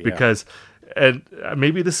 Because, and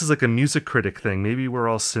maybe this is like a music critic thing. Maybe we're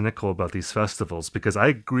all cynical about these festivals, because I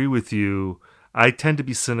agree with you. I tend to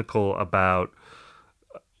be cynical about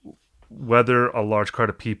whether a large crowd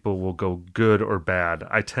of people will go good or bad.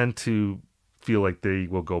 I tend to feel like they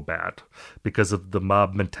will go bad because of the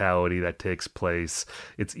mob mentality that takes place.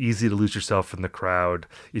 It's easy to lose yourself in the crowd.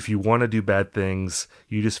 If you want to do bad things,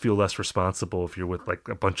 you just feel less responsible if you're with like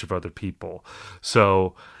a bunch of other people.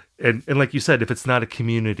 So, and like you said, if it's not a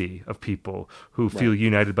community of people who feel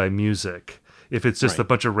united by music, if it's just a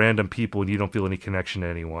bunch of random people and you don't feel any connection to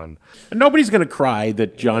anyone. And nobody's going to cry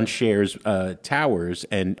that John Scher's towers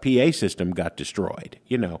and PA system got destroyed,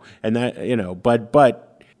 and that, but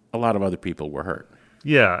a lot of other people were hurt.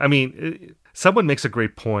 Yeah, I mean, someone makes a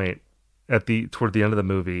great point toward the end of the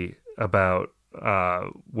movie about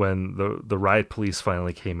when the riot police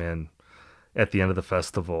finally came in at the end of the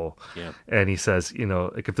festival. Yeah. And he says,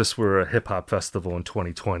 like if this were a hip hop festival in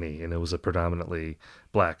 2020 and it was a predominantly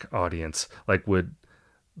black audience, like would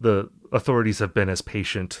the authorities have been as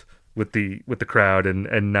patient with the crowd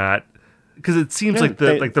and not, because it seems like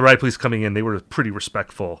the riot police coming in, they were pretty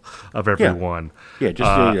respectful of everyone. Yeah,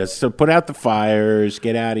 just so put out the fires,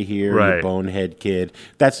 get out of here, you bonehead kid.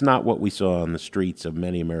 That's not what we saw on the streets of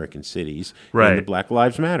many American cities in the Black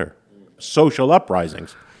Lives Matter social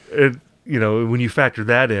uprisings. When you factor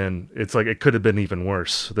that in, it's like it could have been even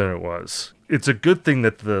worse than it was. It's a good thing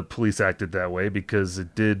that the police acted that way, because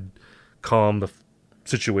it did calm the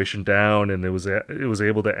situation down, and it was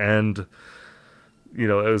able to end. It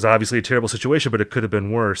was obviously a terrible situation, but it could have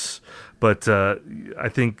been worse. But I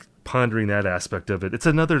think pondering that aspect of it, it's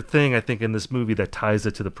another thing I think in this movie that ties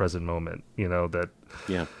it to the present moment.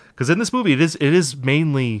 Because in this movie, it is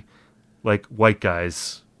mainly like white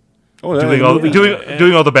guys doing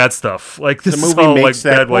all the bad stuff. Like this is all like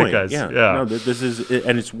bad white guys. Yeah. No, this is,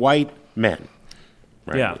 and it's white men.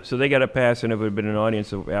 Right? Yeah. So they got a pass, and if it had been an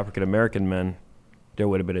audience of African American men, there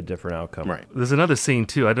would have been a different outcome. Right. There's another scene,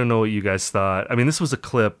 too. I don't know what you guys thought. I mean, this was a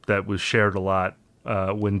clip that was shared a lot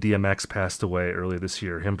when DMX passed away earlier this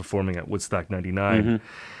year, him performing at Woodstock 99.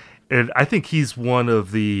 Mm-hmm. And I think he's one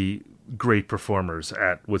of the great performers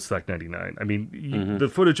at Woodstock 99. I mean, the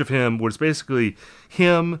footage of him was basically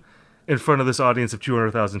him in front of this audience of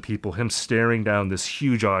 200,000 people, him staring down this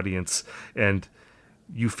huge audience, and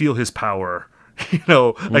you feel his power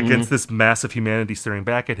against this massive humanity staring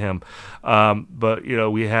back at him. But,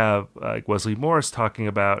 we have like Wesley Morris talking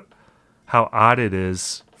about how odd it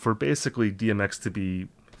is for basically DMX to be,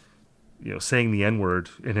 saying the N-word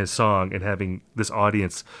in his song and having this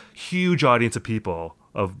audience, huge audience of people,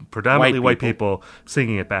 of predominantly white people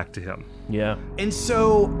singing it back to him. Yeah. And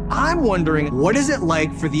so I'm wondering, what is it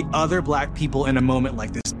like for the other black people in a moment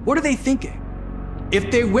like this? What are they thinking?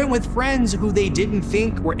 If they went with friends who they didn't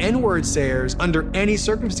think were N-word sayers under any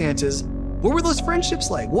circumstances, what were those friendships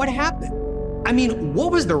like? What happened? I mean,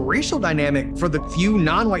 what was the racial dynamic for the few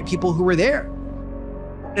non-white people who were there?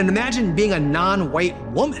 And imagine being a non-white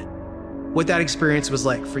woman, what that experience was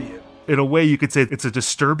like for you. In a way, you could say it's a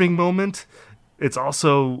disturbing moment. It's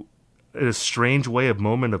also, in a strange way, a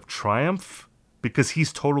moment of triumph, because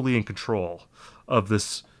he's totally in control of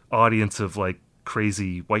this audience of like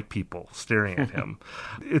crazy white people staring at him.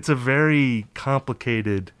 It's a very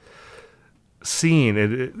complicated scene.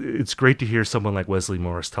 It's great to hear someone like Wesley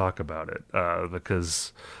Morris talk about it,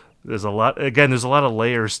 because there's a lot of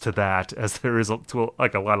layers to that, as there is a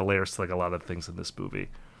lot of layers to like a lot of things in this movie.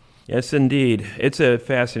 Yes, indeed. It's a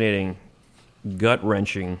fascinating,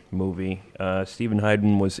 gut-wrenching movie. Stephen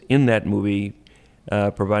Hyden was in that movie,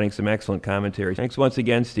 providing some excellent commentary. Thanks once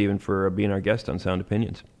again, Stephen, for being our guest on Sound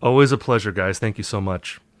Opinions. Always a pleasure, guys. Thank you so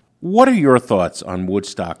much. What are your thoughts on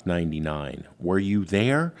Woodstock 99? Were you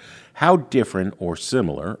there? How different or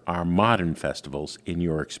similar are modern festivals in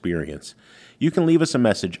your experience? You can leave us a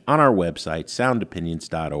message on our website,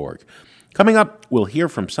 soundopinions.org. Coming up, we'll hear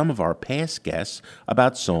from some of our past guests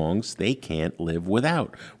about songs they can't live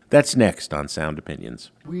without. That's next on Sound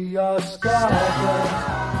Opinions. We are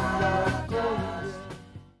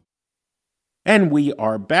And we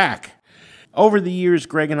are back. Over the years,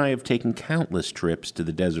 Greg and I have taken countless trips to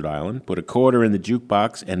the desert island, put a quarter in the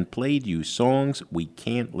jukebox, and played you songs we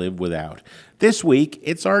can't live without. This week,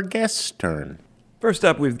 it's our guest's turn. First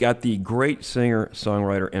up, we've got the great singer,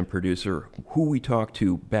 songwriter, and producer who we talked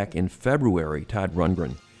to back in February, Todd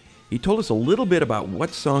Rundgren. He told us a little bit about what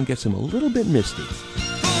song gets him a little bit misty.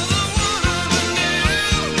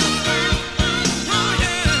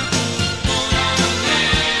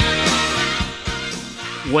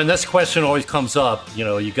 When this question always comes up,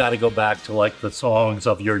 you got to go back to like the songs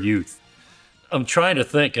of your youth. I'm trying to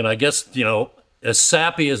think, and I guess, as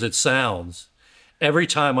sappy as it sounds, every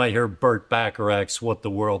time I hear Burt Bacharach's What the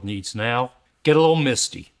World Needs Now, get a little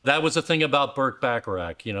misty. That was the thing about Burt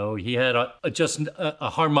Bacharach. He had a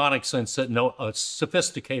harmonic sense that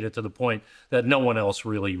sophisticated to the point that no one else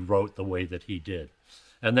really wrote the way that he did.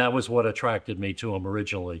 And that was what attracted me to him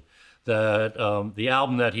originally. That the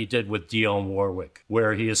album that he did with Dionne Warwick,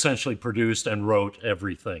 where he essentially produced and wrote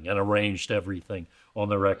everything and arranged everything on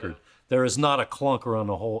the record. There is not a clunker on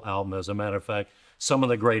the whole album. As a matter of fact, some of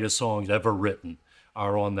the greatest songs ever written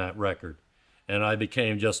are on that record. And I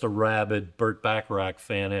became just a rabid Burt Bacharach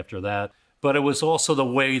fan after that. But it was also the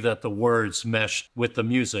way that the words meshed with the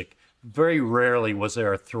music. Very rarely was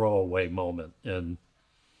there a throwaway moment in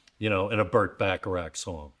a Burt Bacharach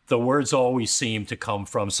song. The words always seemed to come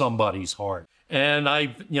from somebody's heart. And I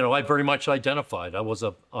very much identified. I was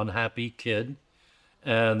an unhappy kid,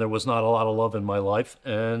 and there was not a lot of love in my life.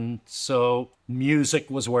 And so music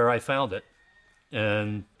was where I found it,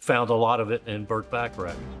 and found a lot of it in Burt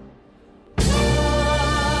Bacharach.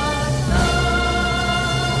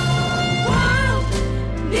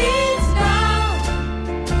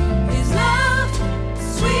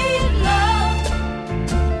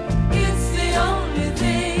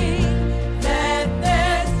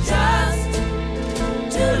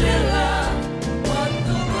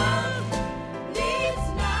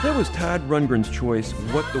 That was Todd Rundgren's choice,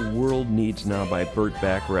 What the World Needs Now by Burt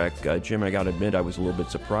Bacharach. Jim, I got to admit, I was a little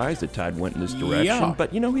bit surprised that Todd went in this direction. Yeah.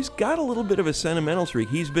 But, he's got a little bit of a sentimental streak.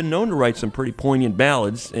 He's been known to write some pretty poignant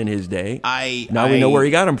ballads in his day. Now we know where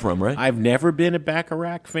he got them from, right? I've never been a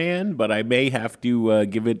Bacharach fan, but I may have to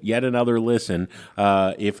give it yet another listen.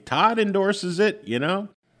 If Todd endorses it,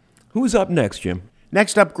 Who's up next, Jim?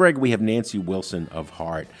 Next up, Greg, we have Nancy Wilson of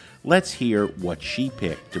Heart. Let's hear what she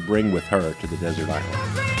picked to bring with her to the desert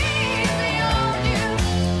island.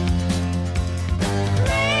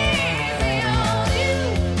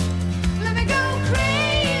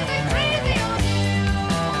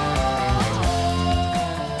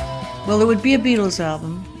 Well, it would be a Beatles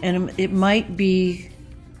album, and it might be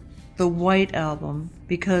the White Album,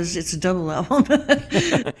 because it's a double album.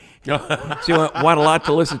 So you want a lot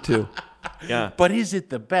to listen to. Yeah. But is it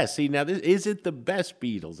the best? See, now, is it the best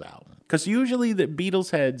Beatles album? Because usually the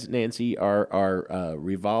Beatles heads, Nancy, are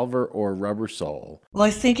Revolver or Rubber Soul. Well,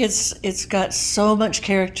 I think it's got so much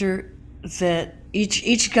character that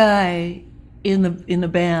each guy in the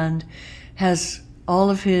band has all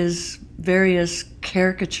of his various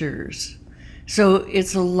caricatures. So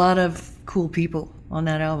it's a lot of cool people on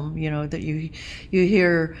that album, that you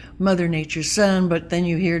hear Mother Nature's Son, but then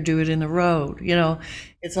you hear Do It in the Road.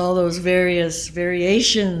 It's all those various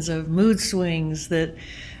variations of mood swings that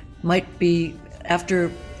might be, after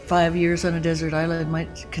 5 years on a desert island,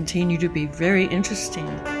 might continue to be very interesting.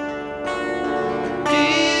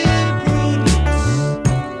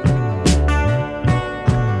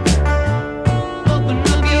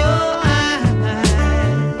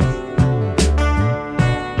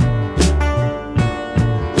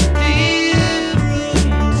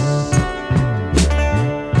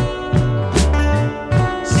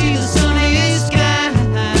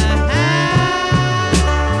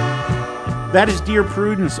 That is Dear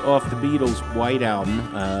Prudence off the Beatles' White Album.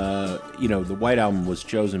 The White Album was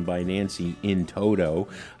chosen by Nancy in toto.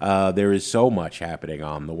 There is so much happening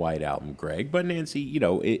on the White Album, Greg. But Nancy,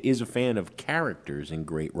 is a fan of characters in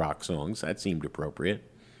great rock songs. That seemed appropriate.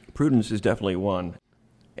 Prudence is definitely one.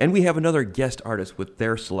 And we have another guest artist with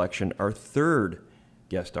their selection. Our third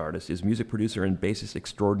guest artist is music producer and bassist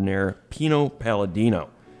extraordinaire Pino Palladino.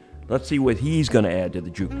 Let's see what he's going to add to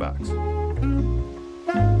the jukebox.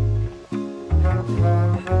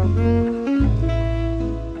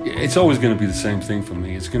 It's always going to be the same thing for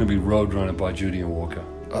me. It's going to be Roadrunner by Judy and Walker.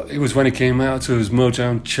 It was when it came out, so it was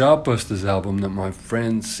Motown Chartbusters album that my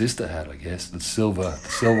friend's sister had, I guess, the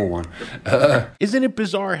silver one. Isn't it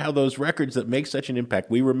bizarre how those records that make such an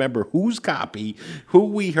impact, we remember whose copy, who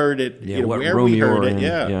we heard it, where we heard it.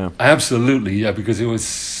 Yeah. Absolutely, yeah, because it was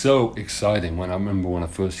so exciting when I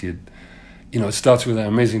first heard, it starts with that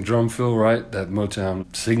amazing drum fill, right? That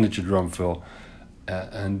Motown signature drum fill.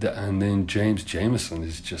 And then James Jamerson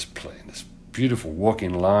is just playing this beautiful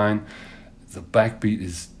walking line. The backbeat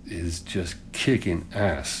is just kicking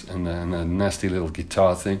ass, and a nasty little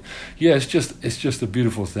guitar thing. Yeah, it's just a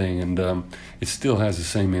beautiful thing, and it still has the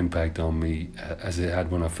same impact on me as it had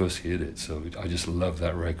when I first heard it. So I just love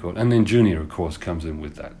that record. And then Junior, of course, comes in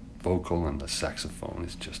with that vocal and the saxophone.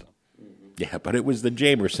 It's just but it was the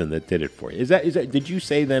Jamerson that did it for you. Is that? Did you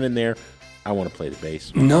say then and there, I want to play the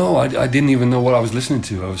bass? No, I didn't even know what I was listening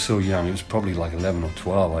to. I was so young. It was probably like 11 or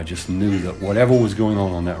 12. I just knew that whatever was going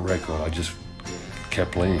on that record, I just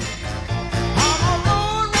kept playing.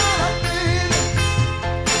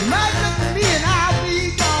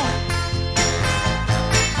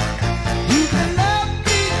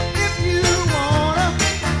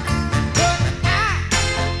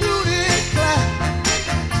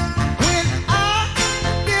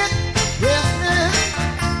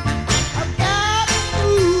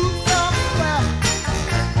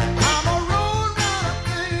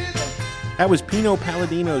 That was Pino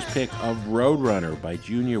Palladino's pick of Roadrunner by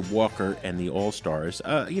Junior Walker and the All-Stars.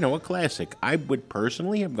 A classic. I would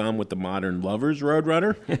personally have gone with the Modern Lovers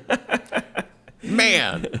Roadrunner.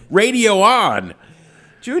 Man, radio on.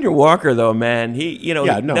 Junior Walker, though, man, he,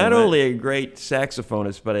 not only a great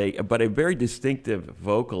saxophonist, but a very distinctive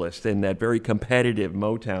vocalist in that very competitive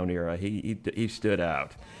Motown era. He stood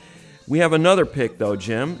out. We have another pick, though,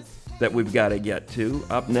 Jim, that we've got to get to.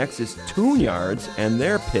 Up next is Tune Yards and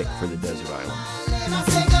their pick for the Desert Island.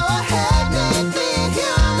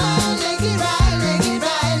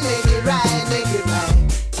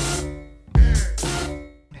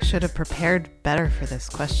 I should have prepared better for this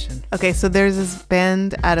question. Okay, so there's this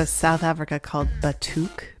band out of South Africa called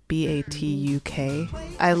Batuk,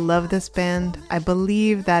 Batuk. I love this band. I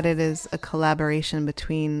believe that it is a collaboration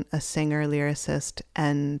between a singer-lyricist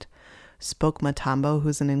and Spoke Matambo,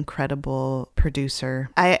 who's an incredible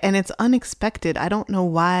producer. And it's unexpected. I don't know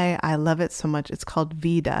why I love it so much. It's called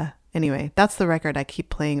Vida. Anyway, that's the record I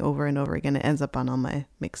keep playing over and over again. It ends up on all my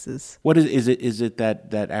mixes. What is it? Is it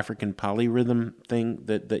that African polyrhythm thing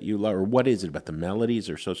that you love? Or what is it about the melodies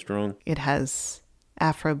are so strong? It has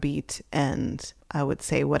Afrobeat and I would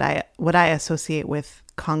say what I associate with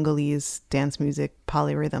Congolese dance music,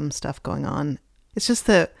 polyrhythm stuff going on. It's just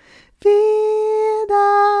the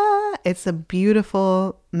Vida. It's a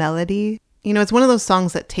beautiful melody. It's one of those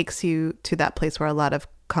songs that takes you to that place where a lot of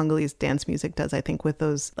Congolese dance music does, I think, with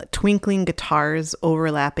those twinkling guitars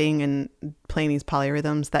overlapping and playing these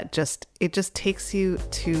polyrhythms that it just takes you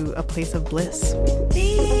to a place of bliss.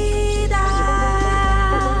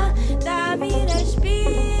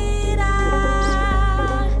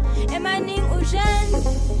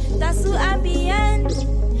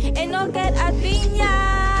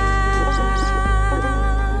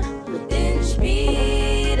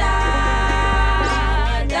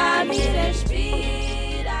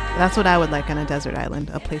 That's what I would like on a desert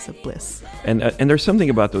island, a place of bliss. And there's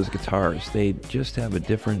something about those guitars. They just have a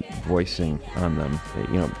different voicing on them.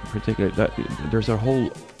 Particularly, there's a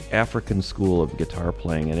whole African school of guitar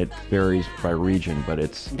playing, and it varies by region, but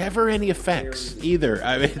it's... Never any effects, either.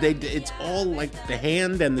 I mean, it's all like the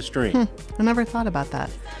hand and the string. I never thought about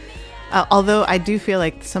that. Although I do feel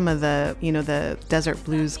like some of the desert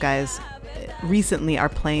blues guys recently are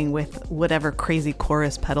playing with whatever crazy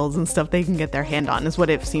chorus pedals and stuff they can get their hand on, is what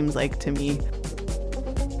it seems like to me.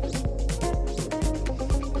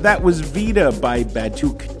 That was Vida by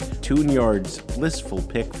Batuk, Tune Yard's blissful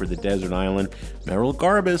pick for the desert island. Merrill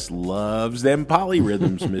Garbus loves them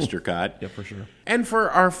polyrhythms, Mr. Cott. Yeah, for sure. And for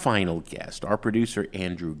our final guest, our producer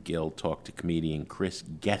Andrew Gill talked to comedian Chris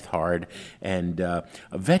Gethard, and a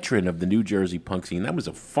veteran of the New Jersey punk scene. That was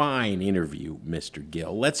a fine interview, Mr.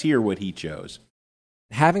 Gill. Let's hear what he chose.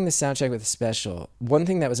 Having the soundtrack with the special, one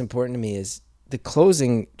thing that was important to me is the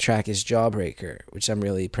closing track is Jawbreaker, which I'm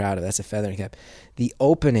really proud of. That's a feather in cap. The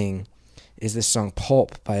opening is this song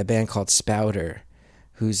Pulp by a band called Spouter,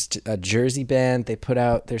 who's a Jersey band. They put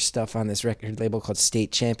out their stuff on this record label called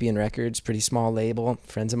State Champion Records, pretty small label,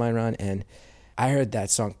 friends of mine run. And I heard that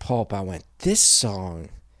song Pulp. I went, this song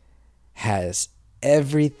has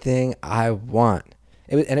everything I want.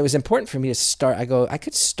 It was important for me to start. I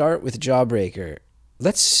could start with Jawbreaker.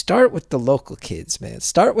 Let's start with the local kids, man.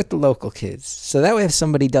 Start with the local kids. So that way if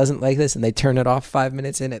somebody doesn't like this and they turn it off 5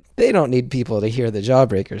 minutes in it, they don't need people to hear the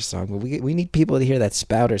Jawbreaker song. But we need people to hear that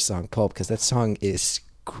Spouter song, Pulp, because that song is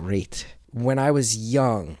great. When I was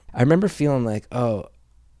young, I remember feeling like, oh,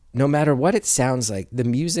 no matter what it sounds like, the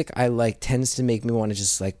music I like tends to make me want to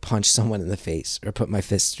just like punch someone in the face or put my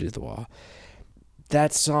fist through the wall.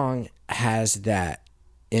 That song has that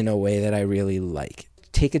in a way that I really like.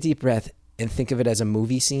 Take a deep breath and think of it as a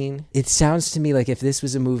movie scene. It sounds to me like if this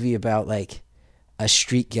was a movie about like a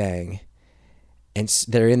street gang and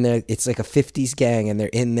they're in there, it's like a 50s gang and they're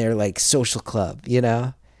in their like social club,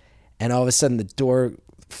 and all of a sudden the door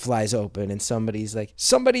flies open and somebody's like,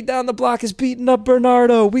 somebody down the block is beating up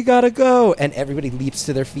Bernardo, we gotta go, and everybody leaps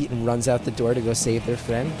to their feet and runs out the door to go save their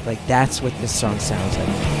friend. Like that's what this song sounds like.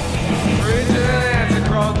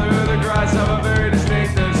 Crawl through the grass of a very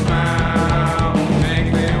distinctive smell.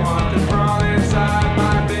 Make me want to crawl inside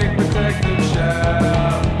my big protective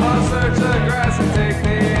shell. I'll search the grass and take the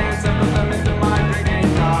ants and put them into my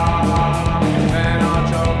drinking cup. And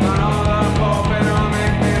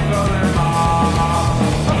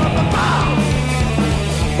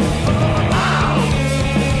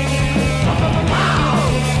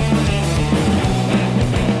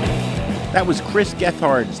That was Chris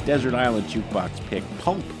Gethard's Desert Island Jukebox pick,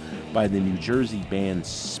 Pulp, by the New Jersey band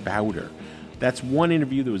Spouter. That's one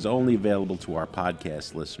interview that was only available to our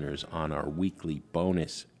podcast listeners on our weekly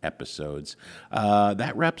bonus episodes.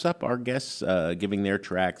 That wraps up our guests giving their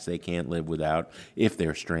tracks they can't live without if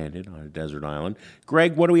they're stranded on a desert island.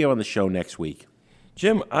 Greg, what do we have on the show next week?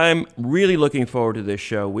 Jim, I'm really looking forward to this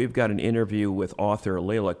show. We've got an interview with author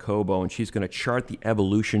Leila Cobo, and she's going to chart the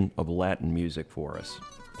evolution of Latin music for us.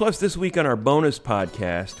 Plus, this week on our bonus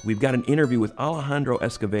podcast, we've got an interview with Alejandro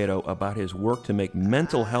Escovedo about his work to make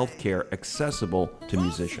mental health care accessible to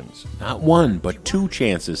musicians. Not one, but two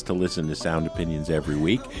chances to listen to Sound Opinions every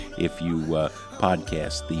week if you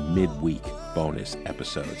podcast the midweek bonus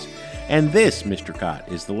episodes. And this, Mr.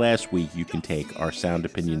 Cott, is the last week you can take our Sound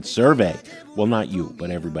Opinions survey. Well, not you, but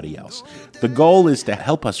everybody else. The goal is to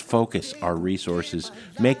help us focus our resources,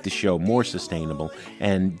 make the show more sustainable,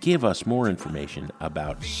 and give us more information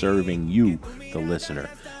about serving you, the listener.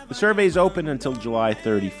 The survey is open until July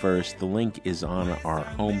 31st. The link is on our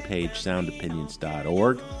homepage,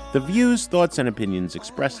 soundopinions.org. The views, thoughts, and opinions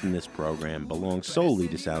expressed in this program belong solely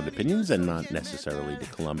to Sound Opinions and not necessarily to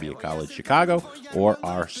Columbia College Chicago or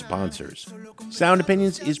our sponsors. Sound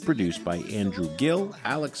Opinions is produced by Andrew Gill,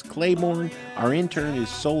 Alex Claiborne, our intern is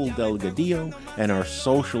Sol Delgadillo, and our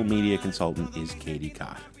social media consultant is Katie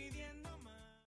Cott.